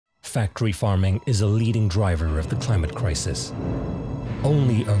factory farming is a leading driver of the climate crisis.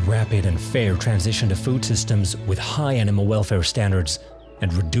 Only a rapid and fair transition to food systems with high animal welfare standards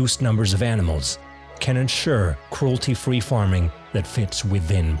and reduced numbers of animals can ensure cruelty-free farming that fits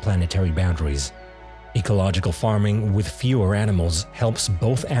within planetary boundaries. Ecological farming with fewer animals helps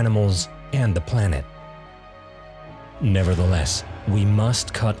both animals and the planet. Nevertheless, we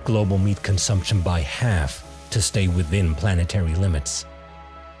must cut global meat consumption by half to stay within planetary limits.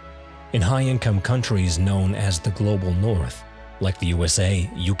 In high-income countries known as the Global North, like the USA,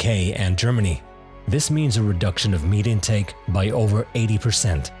 UK, and Germany, this means a reduction of meat intake by over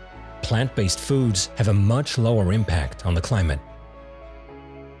 80%. Plant-based foods have a much lower impact on the climate.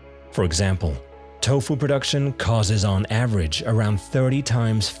 For example, tofu production causes on average around 30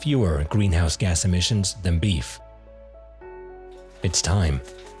 times fewer greenhouse gas emissions than beef. It's time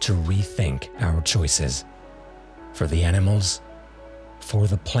to rethink our choices. For the animals, for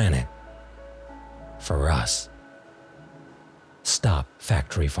the planet, for us. Stop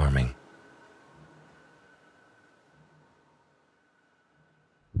factory farming.